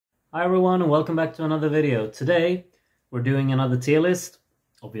Hi everyone and welcome back to another video. Today we're doing another tier list,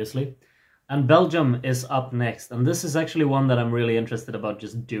 obviously, and Belgium is up next, and this is actually one that I'm really interested about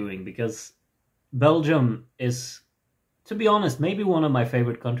just doing because Belgium is, to be honest, maybe one of my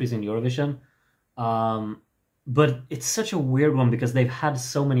favorite countries in Eurovision, but it's such a weird one because they've had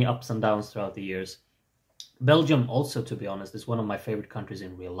so many ups and downs throughout the years. Belgium also, to be honest, is one of my favorite countries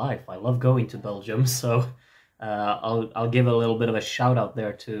in real life. I love going to Belgium, so I'll give a little bit of a shout out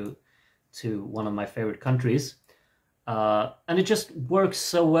there to one of my favorite countries. And it just works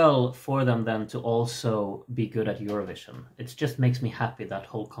so well for them then to also be good at Eurovision. It just makes me happy, that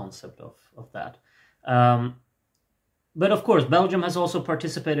whole concept of that. But of course, Belgium has also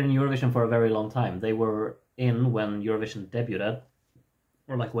participated in Eurovision for a very long time. They were in when Eurovision debuted,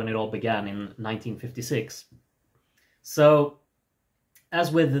 or like when it all began in 1956. So,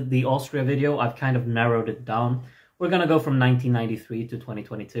 as with the Austria video, I've kind of narrowed it down. We're going to go from 1993 to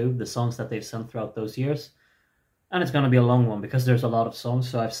 2022, the songs that they've sent throughout those years. And it's going to be a long one because there's a lot of songs,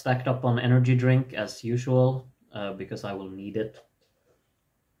 so I've stacked up on energy drink as usual, because I will need it.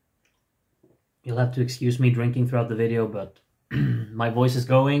 You'll have to excuse me drinking throughout the video, but my voice is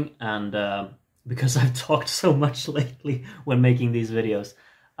going, and because I've talked so much lately when making these videos.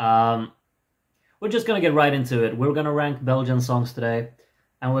 We're just going to get right into it. We're going to rank Belgian songs today.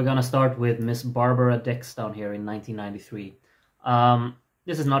 And we're going to start with Miss Barbara Dex down here in 1993.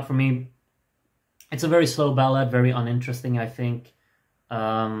 This is not for me. It's a very slow ballad, very uninteresting, I think.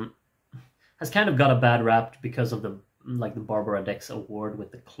 Has kind of got a bad rap because of the Barbara Dex award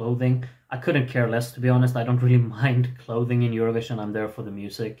with the clothing. I couldn't care less, to be honest. I don't really mind clothing in Eurovision. I'm there for the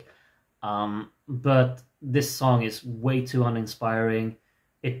music. But this song is way too uninspiring.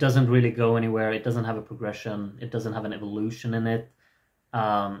 It doesn't really go anywhere. It doesn't have a progression. It doesn't have an evolution in it.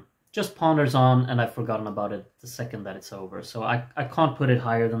 Just ponders on, and I've forgotten about it the second that it's over. So I can't put it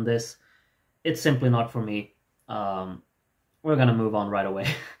higher than this. It's simply not for me. We're gonna move on right away.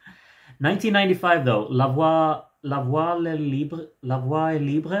 1995 though, La Voix est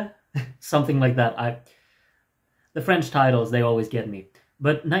libre, something like that. The French titles, they always get me.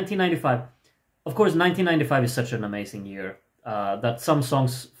 But 1995, of course, 1995 is such an amazing year that some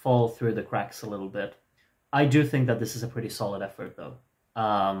songs fall through the cracks a little bit. I do think that this is a pretty solid effort though.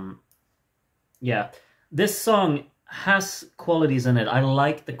 Yeah, this song has qualities in it. I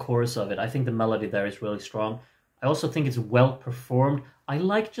like the chorus of it. I think the melody there is really strong. I also think it's well performed. I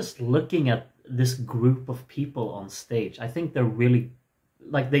like just looking at this group of people on stage. I think they're really,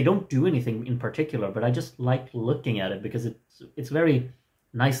 they don't do anything in particular, but I just like looking at it because it's very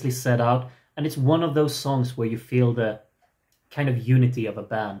nicely set out, and it's one of those songs where you feel the kind of unity of a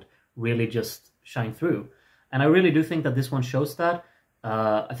band really just shine through. And I really do think that this one shows that.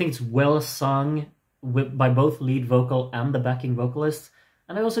 I think it's well sung by both lead vocal and the backing vocalists.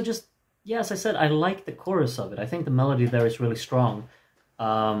 And I also just, yeah, as I said, I like the chorus of it. I think the melody there is really strong.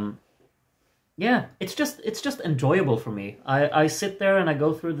 Yeah, it's just enjoyable for me. I sit there and I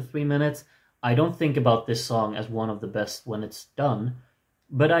go through the 3 minutes. I don't think about this song as one of the best when it's done,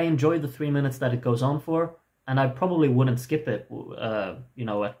 but I enjoy the 3 minutes that it goes on for, and I probably wouldn't skip it,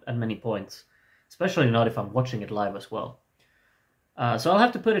 at many points. Especially not if I'm watching it live as well. So I'll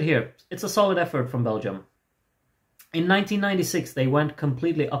have to put it here. It's a solid effort from Belgium. In 1996, they went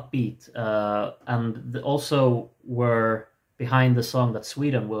completely upbeat, and also were behind the song that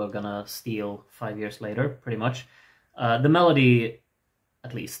Sweden were gonna steal 5 years later, pretty much. The melody,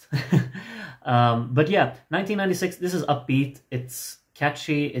 at least. But yeah, 1996, this is upbeat. It's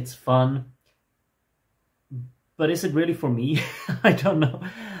catchy, it's fun. But is it really for me? I don't know.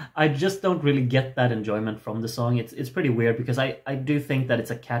 I just don't really get that enjoyment from the song. It's pretty weird because I do think that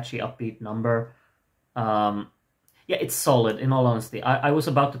it's a catchy, upbeat number. Yeah, it's solid, in all honesty. I was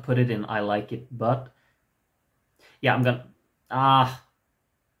about to put it in I like it, but yeah, I'm gonna...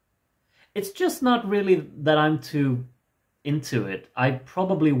 it's just not really that I'm too into it. I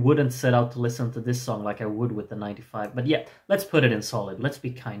probably wouldn't set out to listen to this song like I would with the 95. But yeah, let's put it in solid. Let's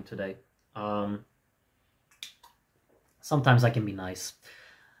be kind today. Sometimes I can be nice.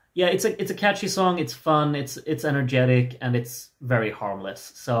 Yeah, it's a catchy song, it's fun, it's energetic, and it's very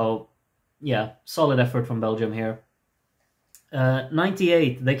harmless. So, yeah, solid effort from Belgium here.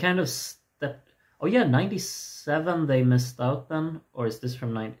 98, they kind of stepped... Oh yeah, 97 they missed out then? Or is this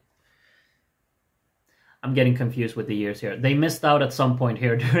from 90? I'm getting confused with the years here. They missed out at some point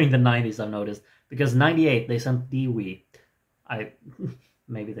here during the 90s, I've noticed. Because 98, they sent Dewey.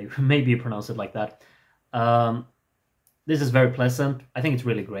 Maybe you pronounce it like that. This is very pleasant. I think it's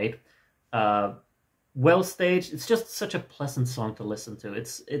really great. Well staged. It's just such a pleasant song to listen to.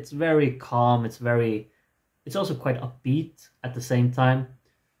 It's very calm. It's also quite upbeat at the same time.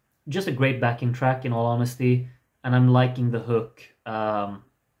 just a great backing track, in all honesty, and I'm liking the hook. And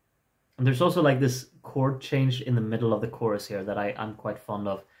there's also like this chord change in the middle of the chorus here that I'm quite fond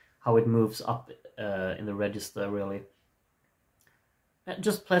of, how it moves up in the register, really.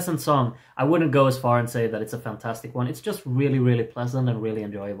 Just pleasant song. I wouldn't go as far and say that it's a fantastic one. It's just really, really pleasant and really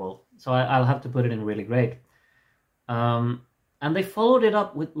enjoyable. So I'll have to put it in really great. And they followed it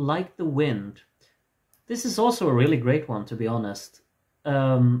up with Like the Wind. This is also a really great one, to be honest.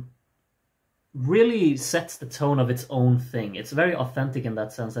 Really sets the tone of its own thing. It's very authentic in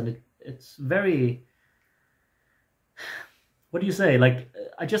that sense, and it's very... What do you say? Like,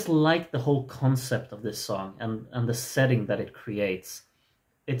 I just like the whole concept of this song and the setting that it creates.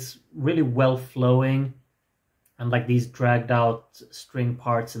 It's really well flowing, and like these dragged out string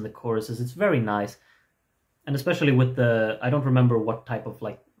parts in the choruses. It's very nice, and especially with the, I don't remember what type of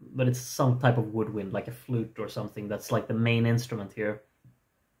like, but it's some type of woodwind, like a flute or something, that's like the main instrument here.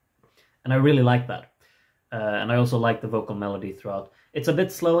 And I really like that. And I also like the vocal melody throughout. It's a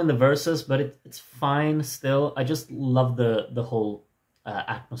bit slow in the verses, but it's fine still. I just love the whole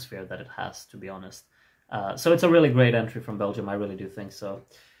atmosphere that it has, to be honest. So it's a really great entry from Belgium, I really do think so.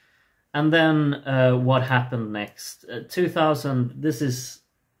 And then what happened next? 2000, this is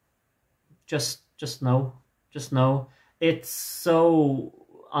just no. It's so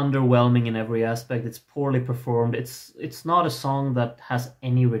underwhelming in every aspect. It's poorly performed. It's not a song that has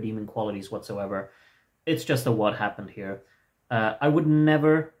any redeeming qualities whatsoever. It's just a what happened here. I would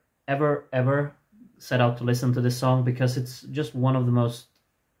never, ever set out to listen to this song because it's just one of the most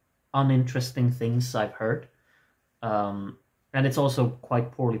uninteresting things I've heard. And it's also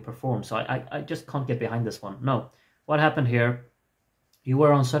quite poorly performed, so I just can't get behind this one. No. What happened here? You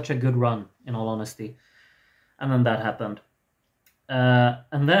were on such a good run, in all honesty. And then that happened.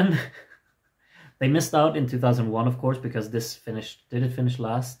 And then they missed out in 2001, of course, because this finished... Did it finish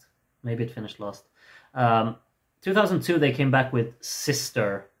last? Maybe it finished last. 2002, they came back with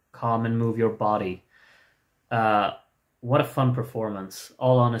Sister, Calm and Move Your Body. What a fun performance,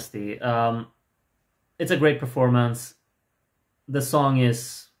 all honesty. It's a great performance. The song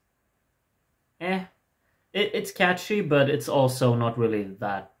is... It's catchy, but it's also not really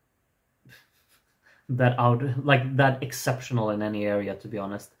that exceptional in any area, to be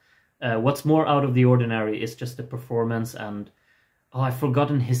honest. What's more out of the ordinary is just the performance, and I've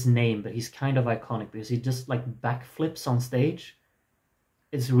forgotten his name, but he's kind of iconic because he just like backflips on stage.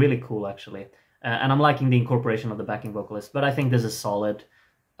 It's really cool, actually. And I'm liking the incorporation of the backing vocalist, but I think this is solid.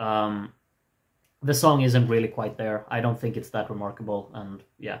 The song isn't really quite there. I don't think it's that remarkable, and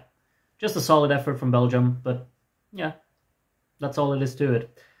yeah. Just a solid effort from Belgium, but yeah, that's all it is to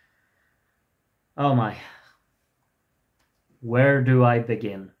it. Oh my. Where do I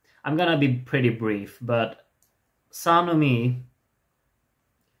begin? I'm gonna be pretty brief, but Sanomi,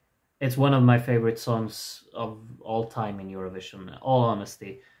 it's one of my favorite songs of all time in Eurovision, all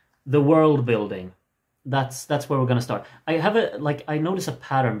honesty. The world building, that's where we're gonna start. I notice a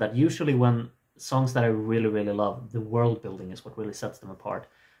pattern that usually when songs that I really, really love, the world building is what really sets them apart.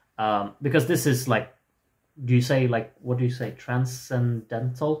 Because this is like, what do you say,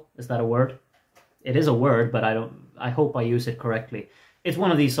 transcendental? Is that a word? It is a word, but I hope I use it correctly. It's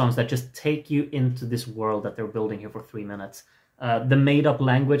one of these songs that just take you into this world that they're building here for 3 minutes. The made-up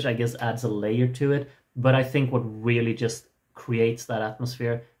language, I guess, adds a layer to it, but I think what really just creates that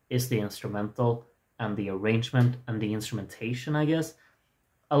atmosphere is the instrumental and the arrangement and the instrumentation, I guess,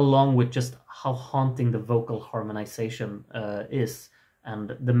 along with just how haunting the vocal harmonization is.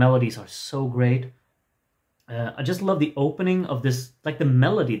 And the melodies are so great. I just love the opening of this, like the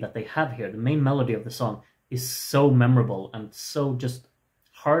melody that they have here. The main melody of the song is so memorable and so just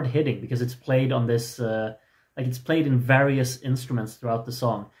hard-hitting because it's played on this, it's played in various instruments throughout the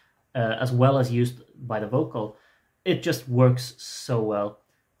song, as well as used by the vocal. It just works so well.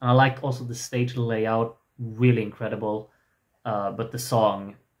 And I like also the stage layout, really incredible. But the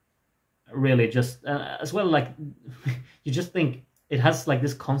song really just, as well, like, you just think, it has like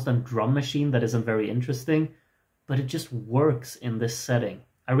this constant drum machine that isn't very interesting, but it just works in this setting.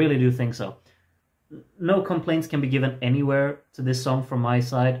 I really do think so. No complaints can be given anywhere to this song from my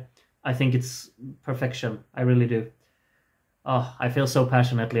side. I think it's perfection. I really do. Oh, I feel so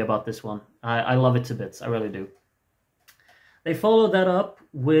passionately about this one. I love it to bits. I really do. They follow that up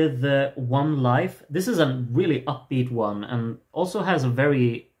with One Life. This is a really upbeat one and also has a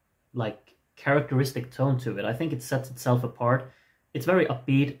very like characteristic tone to it. I think it sets itself apart. It's very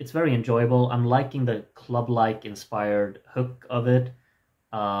upbeat, it's very enjoyable. I'm liking the club-like inspired hook of it.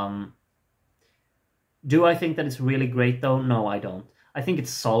 Do I think that it's really great though? No, I don't. I think it's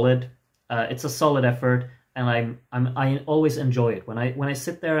solid. It's a solid effort. and I always enjoy it. When I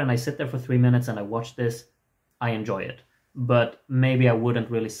sit there and I sit there for 3 minutes and I watch this, I enjoy it. But maybe I wouldn't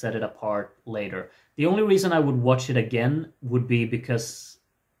really set it apart later. The only reason I would watch it again would be because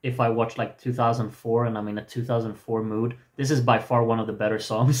if I watch like 2004 and I'm in a 2004 mood, this is by far one of the better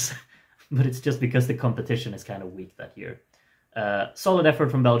songs, but it's just because the competition is kind of weak that year. Solid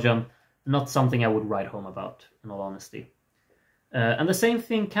effort from Belgium, not something I would write home about, in all honesty. And the same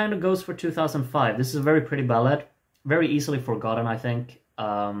thing kind of goes for 2005. This is a very pretty ballad, very easily forgotten, I think.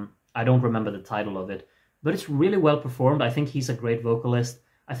 I don't remember the title of it, but it's really well performed. I think he's a great vocalist.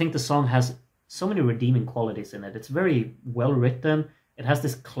 I think the song has so many redeeming qualities in it. It's very well written. It has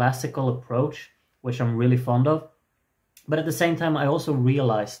this classical approach, which I'm really fond of. But at the same time, I also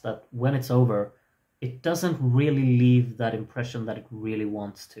realized that when it's over, it doesn't really leave that impression that it really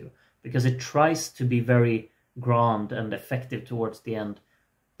wants to, because it tries to be very grand and effective towards the end.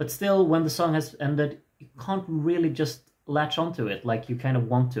 But still, when the song has ended, you can't really just latch onto it like you kind of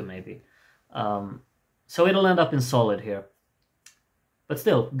want to, maybe. So it'll end up in solid here. But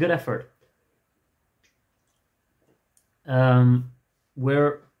still, good effort.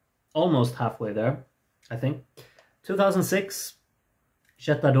 We're almost halfway there, I think. 2006,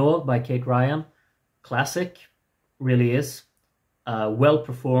 Jetador by Kate Ryan. Classic, really is. Well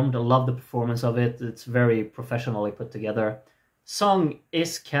performed. I love the performance of it. It's very professionally put together. Song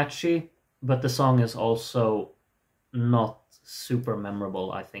is catchy, but the song is also not super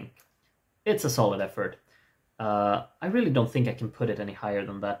memorable, I think. It's a solid effort. I really don't think I can put it any higher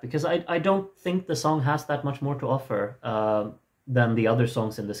than that, because I don't think the song has that much more to offer than the other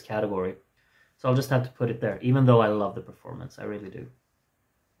songs in this category. So I'll just have to put it there, even though I love the performance. I really do.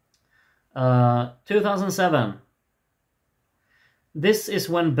 2007. This is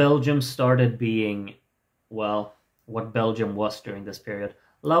when Belgium started being, well, what Belgium was during this period.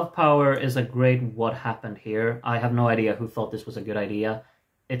 Love Power is a great What Happened Here. I have no idea who thought this was a good idea.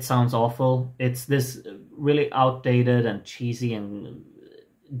 It sounds awful. It's this really outdated and cheesy and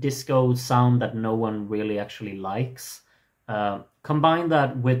disco sound that no one really actually likes. Combine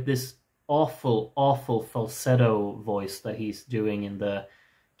that with this awful, awful falsetto voice that he's doing in the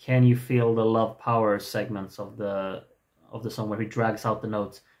 "Can You Feel the Love Power" segments of the song, where he drags out the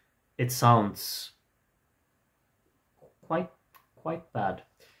notes. It sounds quite bad.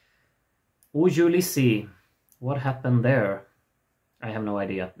 Ou Julie, what happened there? I have no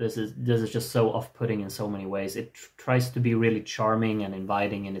idea. This is just so off-putting in so many ways. It tries to be really charming and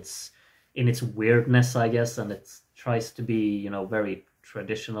inviting in its weirdness, I guess, and it tries to be, very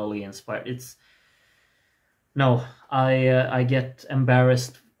traditionally inspired. I get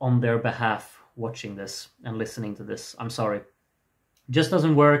embarrassed on their behalf watching this and listening to this. I'm sorry. Just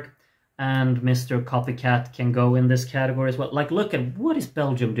doesn't work, and Mr. Copycat can go in this category as well. Like, look at what is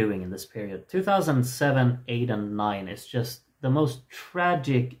Belgium doing in this period. 2007, 8, and 9 is just the most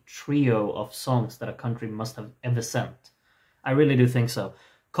tragic trio of songs that a country must have ever sent. I really do think so.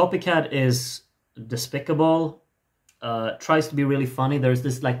 Copycat is despicable, tries to be really funny. There's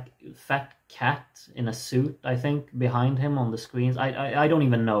this like fat cat in a suit, I think, behind him on the screens. I don't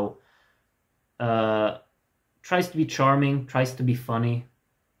even know. Tries to be charming, tries to be funny,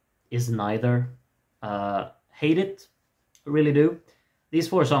 is neither. Hate it, really do. These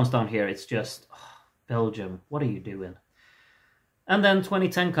 4 songs down here, it's just, Belgium, what are you doing? And then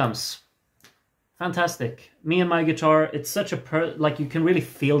 2010 comes. Fantastic. Me and My Guitar, it's such a you can really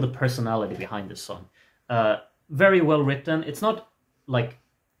feel the personality behind this song. Very well written. It's not like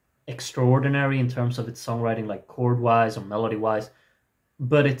extraordinary in terms of its songwriting, like chord-wise or melody-wise,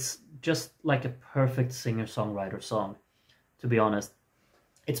 but it's just like a perfect singer-songwriter song, to be honest.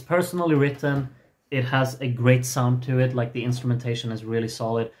 It's personally written. It has a great sound to it. Like, the instrumentation is really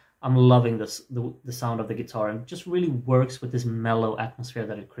solid. I'm loving the sound of the guitar, and it just really works with this mellow atmosphere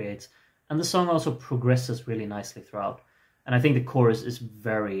that it creates. And the song also progresses really nicely throughout. And I think the chorus is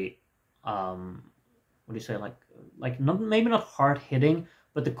very, what do you say, like not, maybe not hard-hitting,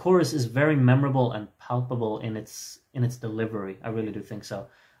 but the chorus is very memorable and palpable in its delivery. I really do think so.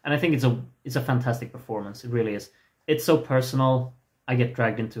 And I think it's a fantastic performance. It really is. It's so personal. I get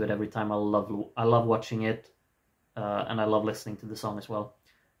dragged into it every time. I love watching it, and I love listening to the song as well.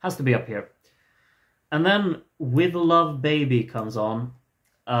 Has to be up here. And then With Love Baby comes on.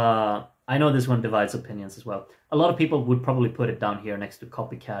 I know this one divides opinions as well. A lot of people would probably put it down here next to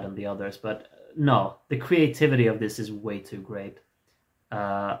Copycat and the others, but no, the creativity of this is way too great.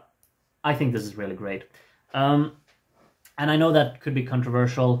 I think this is really great. And I know that could be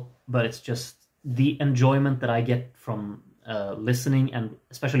controversial, but it's just the enjoyment that I get from listening and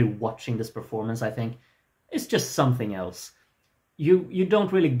especially watching this performance, I think, is just something else. you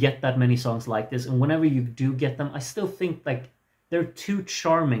don't really get that many songs like this, and whenever you do get them, I still think like they're too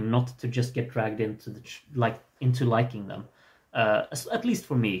charming not to just get dragged into into liking them. At least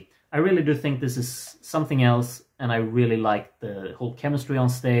for me, I really do think this is something else, and I really like the whole chemistry on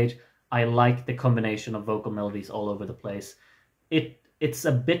stage. I like the combination of vocal melodies all over the place. It's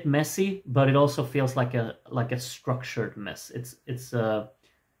a bit messy, but it also feels like a structured mess.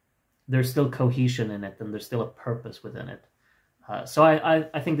 There's still cohesion in it, and there's still a purpose within it. So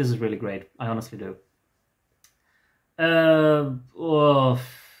I think this is really great. I honestly do.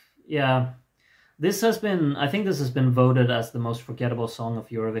 Yeah. I think this has been voted as the most forgettable song of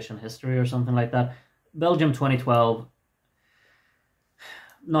Eurovision history or something like that. Belgium 2012,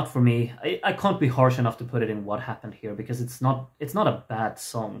 not for me. I can't be harsh enough to put it in What Happened Here, because it's not a bad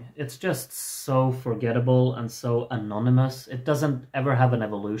song. It's just so forgettable and so anonymous. It doesn't ever have an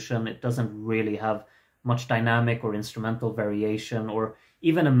evolution. It doesn't really have much dynamic or instrumental variation or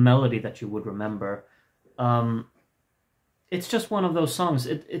even a melody that you would remember. It's just one of those songs.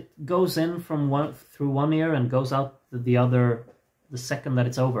 It goes in through one ear and goes out the other the second that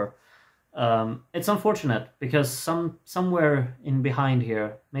it's over. It's unfortunate because somewhere in behind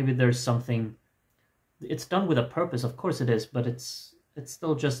here, maybe there's something. It's done with a purpose, of course it is, but it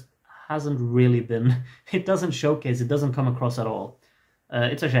still just hasn't really been. It doesn't showcase. It doesn't come across at all.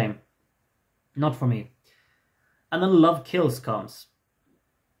 It's a shame. Not for me. And then Love Kills comes.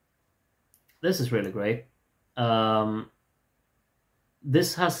 This is really great.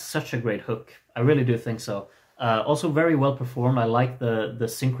 This has such a great hook. I really do think so. Also very well performed. I like the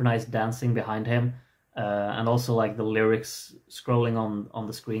synchronized dancing behind him, and also like the lyrics scrolling on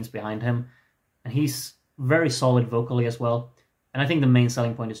the screens behind him. And he's very solid vocally as well. And I think the main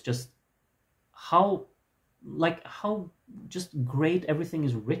selling point is just how just great everything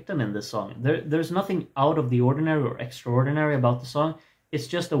is written in this song. There's nothing out of the ordinary or extraordinary about the song. It's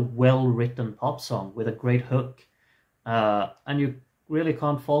just a well-written pop song with a great hook. And you really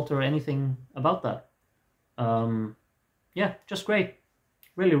can't falter anything about that. Yeah, just great.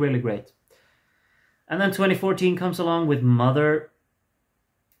 Really, really great. And then 2014 comes along with Mother.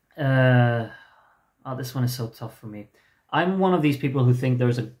 This one is so tough for me. I'm one of these people who think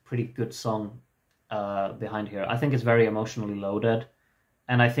there's a pretty good song behind here. I think it's very emotionally loaded,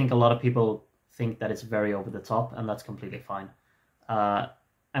 and I think a lot of people think that it's very over the top, and that's completely fine.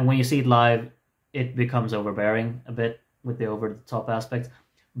 And when you see it live, it becomes overbearing a bit with the over-the-top aspect.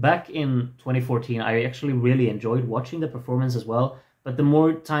 Back in 2014, I actually really enjoyed watching the performance as well, but the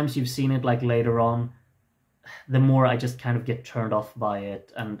more times you've seen it like later on, the more I just kind of get turned off by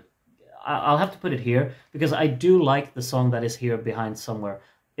it. And I'll have to put it here, because I do like the song that is here behind somewhere.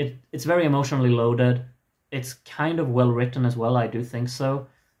 It's very emotionally loaded. It's kind of well written as well, I do think so.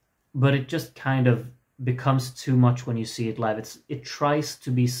 But it just kind of becomes too much when you see it live. It tries to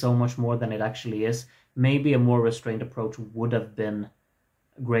be so much more than it actually is. Maybe a more restrained approach would have been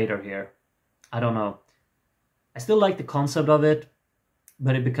greater here. I don't know. I still like the concept of it,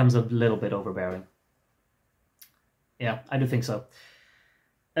 but it becomes a little bit overbearing. Yeah, I do think so.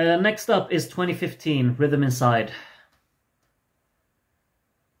 Next up is 2015, Rhythm Inside.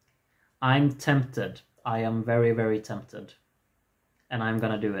 I'm tempted. I am very, very tempted. And I'm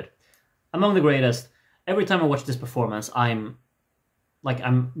gonna do it. Among the greatest. Every time I watch this performance, I'm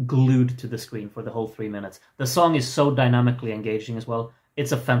glued to the screen for the whole 3 minutes. The song is so dynamically engaging as well.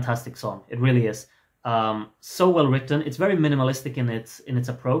 It's a fantastic song. It really is. So well written. It's very minimalistic in its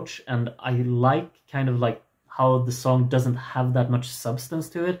approach, and I like kind of like how the song doesn't have that much substance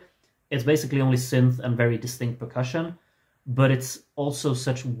to it. It's basically only synth and very distinct percussion, but it's also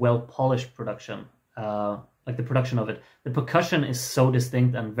such well-polished production. Like the production of it. The percussion is so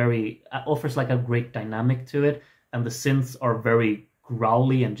distinct and offers like a great dynamic to it, and the synths are very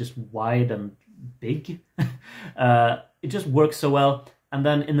growly and just wide and big. It just works so well. And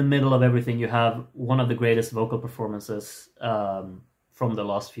then in the middle of everything, you have one of the greatest vocal performances from the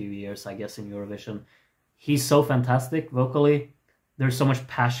last few years, I guess, in Eurovision. He's so fantastic vocally. There's so much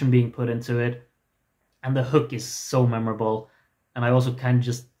passion being put into it. And the hook is so memorable. And I also kind of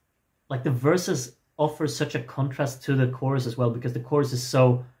just... like the verses offer such a contrast to the chorus as well, because the chorus is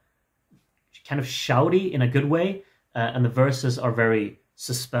so kind of shouty in a good way. And the verses are very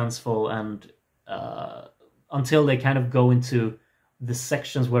suspenseful, and until they kind of go into the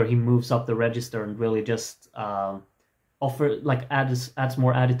sections where he moves up the register and really just adds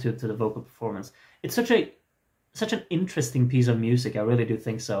more attitude to the vocal performance. It's such an interesting piece of music. I really do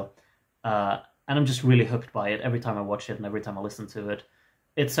think so, and I'm just really hooked by it every time I watch it and every time I listen to it.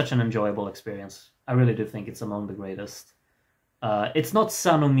 It's such an enjoyable experience. I really do think it's among the greatest. It's not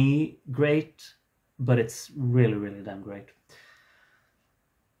Sanomi great, but it's really, really damn great.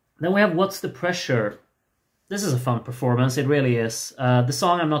 Then we have What's the Pressure. This is a fun performance, it really is. The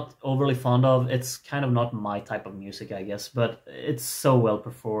song I'm not overly fond of, it's kind of not my type of music, I guess, but it's so well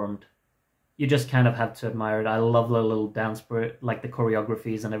performed. You just kind of have to admire it. I love the little dance, like the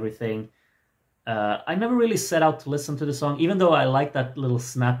choreographies and everything. I never really set out to listen to the song, even though I like that little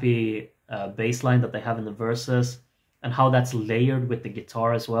snappy bass line that they have in the verses, and how that's layered with the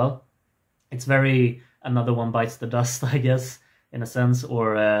guitar as well. It's very Another One Bites the Dust, I guess, in a sense,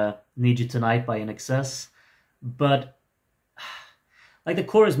 or Need You Tonight by INXS. But like the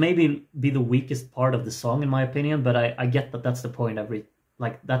chorus maybe be the weakest part of the song in my opinion, but I get that that's the point.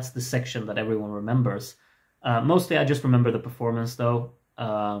 That's the section that everyone remembers. Mostly I just remember the performance though.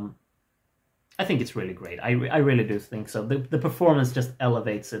 I think it's really great. I really do think so. The performance just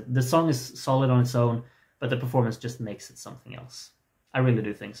elevates it. The song is solid on its own, but the performance just makes it something else. I really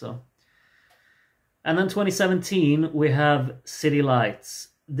do think so. And then 2017 we have City Lights.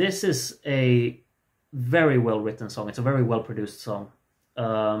 This is a very well written song. It's a very well produced song.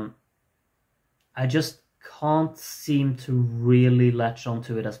 I just can't seem to really latch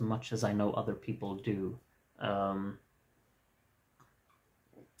onto it as much as I know other people do.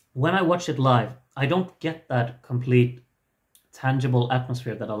 When I watch it live, I don't get that complete tangible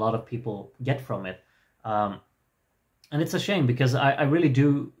atmosphere that a lot of people get from it. And it's a shame because I really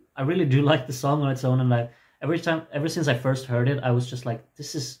do like the song on its own, and ever since I first heard it, I was just like,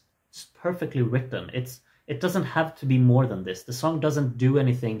 this is perfectly written. It doesn't have to be more than this. The song doesn't do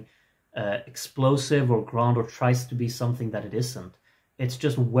anything explosive or grand or tries to be something that it isn't. It's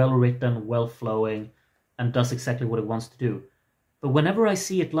just well written, well flowing, and does exactly what it wants to do. But whenever I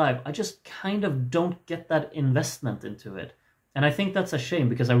see it live, I just kind of don't get that investment into it. And I think that's a shame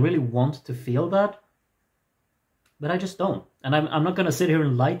because I really want to feel that, but I just don't. And I'm not going to sit here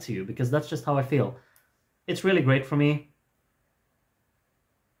and lie to you because that's just how I feel. It's really great for me.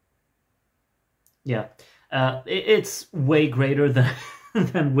 Yeah, it's way greater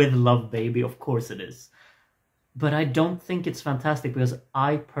than With Love Baby, of course it is. But I don't think it's fantastic because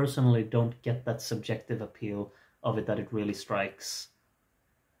I personally don't get that subjective appeal of it that it really strikes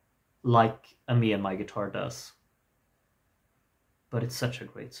like a Me and My Guitar does. But it's such a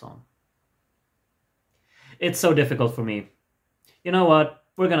great song. It's so difficult for me. You know what?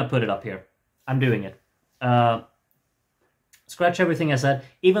 We're gonna put it up here. I'm doing it. Scratch everything I said.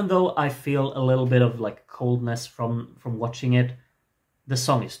 Even though I feel a little bit of like coldness from watching it, the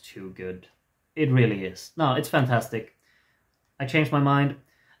song is too good. It really is. No, it's fantastic. I changed my mind.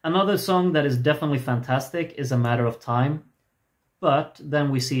 Another song that is definitely fantastic is A Matter of Time, but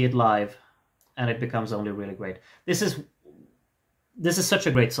then we see it live and it becomes only really great. This is such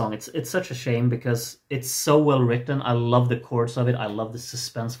a great song. It's such a shame because it's so well written. I love the chords of it. I love the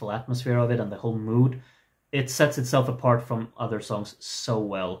suspenseful atmosphere of it and the whole mood. It sets itself apart from other songs so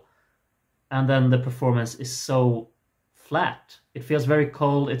well. And then the performance is so flat. It feels very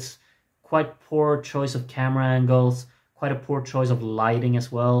cold. It's quite poor choice of camera angles, quite a poor choice of lighting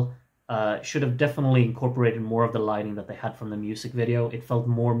as well. Should have definitely incorporated more of the lighting that they had from the music video. It felt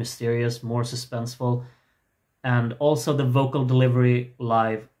more mysterious, more suspenseful. And also the vocal delivery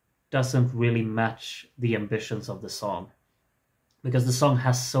live doesn't really match the ambitions of the song. Because the song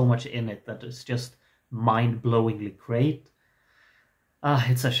has so much in it that it's just mind-blowingly great.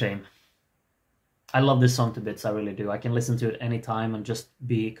 It's a shame. I love this song to bits, I really do. I can listen to it anytime and just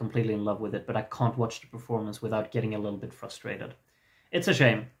be completely in love with it, but I can't watch the performance without getting a little bit frustrated. It's a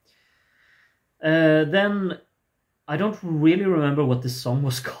shame. Then, I don't really remember what this song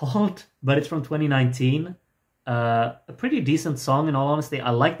was called, but it's from 2019. A pretty decent song, in all honesty.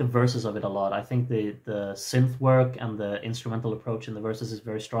 I like the verses of it a lot. I think the synth work and the instrumental approach in the verses is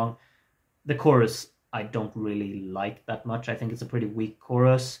very strong. The chorus, I don't really like that much. I think it's a pretty weak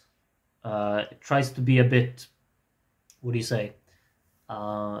chorus. It tries to be a bit, what do you say,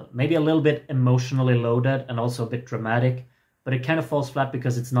 maybe a little bit emotionally loaded and also a bit dramatic, but it kind of falls flat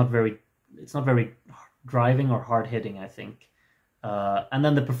because it's not very driving or hard-hitting, I think. And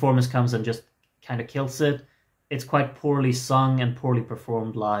then the performance comes and just kind of kills it. It's quite poorly sung and poorly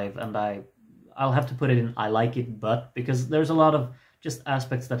performed live, and I'll have to put it in I like it, but because there's a lot of just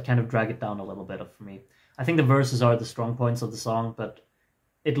aspects that kind of drag it down a little bit for me. I think the verses are the strong points of the song, but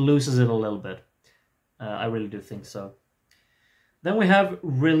it loses it a little bit. I really do think so. Then we have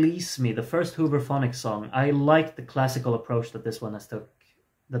Release Me, the first Hooverphonic song. I like the classical approach that this one took.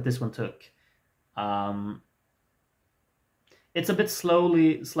 It's a bit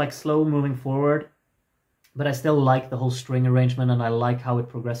it's like slow moving forward, but I still like the whole string arrangement and I like how it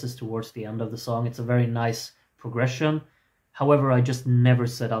progresses towards the end of the song. It's a very nice progression. However, I just never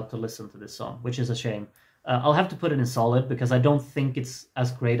set out to listen to this song, which is a shame. I'll have to put it in solid because I don't think it's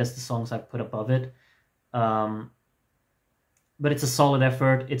as great as the songs I've put above it. But it's a solid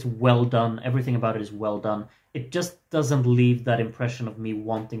effort. It's well done. Everything about it is well done. It just doesn't leave that impression of me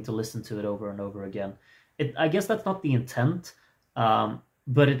wanting to listen to it over and over again. I guess that's not the intent,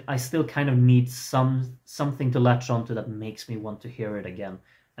 but I still kind of need something to latch onto that makes me want to hear it again.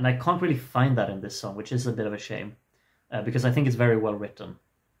 And I can't really find that in this song, which is a bit of a shame, because I think it's very well written.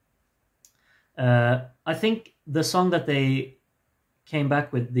 I think the song that they came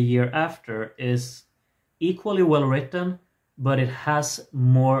back with the year after is equally well written, but it has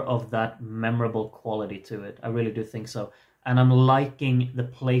more of that memorable quality to it. I really do think so. And I'm liking the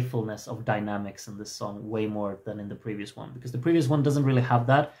playfulness of dynamics in this song way more than in the previous one, because the previous one doesn't really have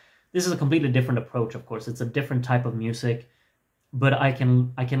that. This is a completely different approach, of course. It's a different type of music, but I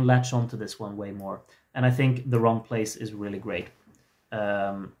can latch on to this one way more. And I think The Wrong Place is really great.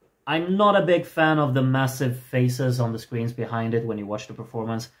 I'm not a big fan of the massive faces on the screens behind it when you watch the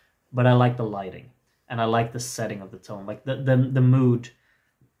performance, but I like the lighting. And I like the setting of the tone. Like the mood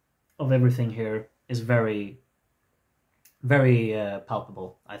of everything here is very, very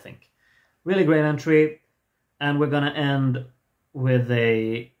palpable, I think. Really great entry. And we're going to end with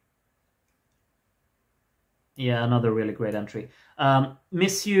another really great entry.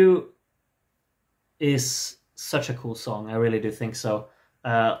 Miss You is such a cool song. I really do think so.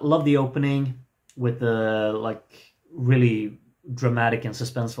 Love the opening with the really dramatic and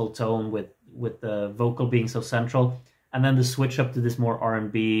suspenseful tone with the vocal being so central, and then the switch up to this more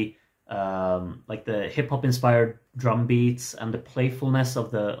R&B, like the hip hop inspired drum beats and the playfulness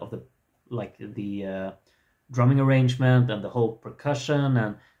of the drumming arrangement and the whole percussion,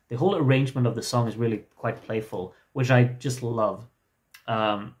 and the whole arrangement of the song is really quite playful, which I just love.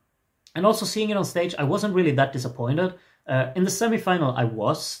 And also seeing it on stage, I wasn't really that disappointed. In the semi-final, I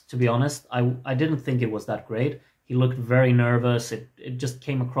was, to be honest. I didn't think it was that great. He looked very nervous. It just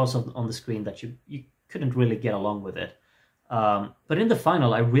came across on the screen that you couldn't really get along with it. But in the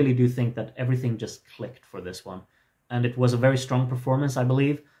final, I really do think that everything just clicked for this one. And it was a very strong performance, I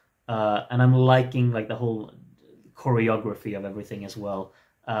believe. And I'm liking the whole choreography of everything as well.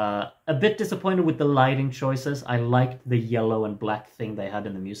 A bit disappointed with the lighting choices. I liked the yellow and black thing they had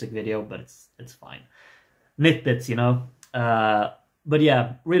in the music video, but it's fine. Nitbits, you know. But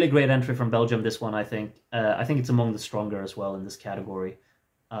yeah, really great entry from Belgium, this one, I think. I think it's among the stronger as well in this category.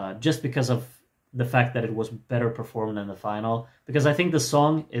 Just because of the fact that it was better performed in the final. Because I think the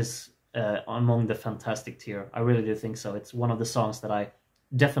song is among the fantastic tier. I really do think so. It's one of the songs that I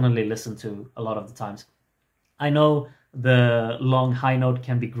definitely listen to a lot of the times. I know the long high note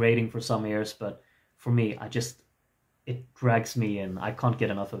can be grating for some ears, but for me, it drags me in. I can't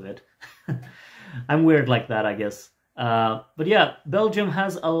get enough of it. I'm weird like that, I guess. But yeah, Belgium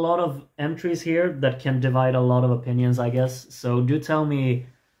has a lot of entries here that can divide a lot of opinions, I guess. So do tell me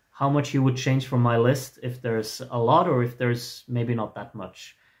how much you would change from my list, if there's a lot or if there's maybe not that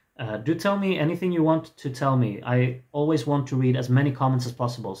much. Do tell me anything you want to tell me. I always want to read as many comments as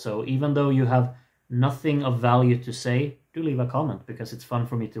possible. So even though you have nothing of value to say, do leave a comment because it's fun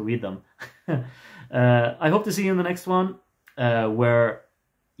for me to read them. I hope to see you in the next one where,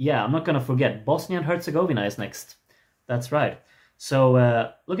 yeah, I'm not going to forget, Bosnia and Herzegovina is next. That's right.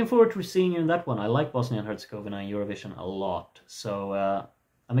 So looking forward to seeing you in that one. I like Bosnia and Herzegovina and Eurovision a lot. So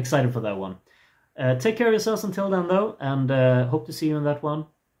I'm excited for that one. Take care of yourselves until then, though, and hope to see you in that one.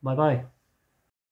 Bye-bye.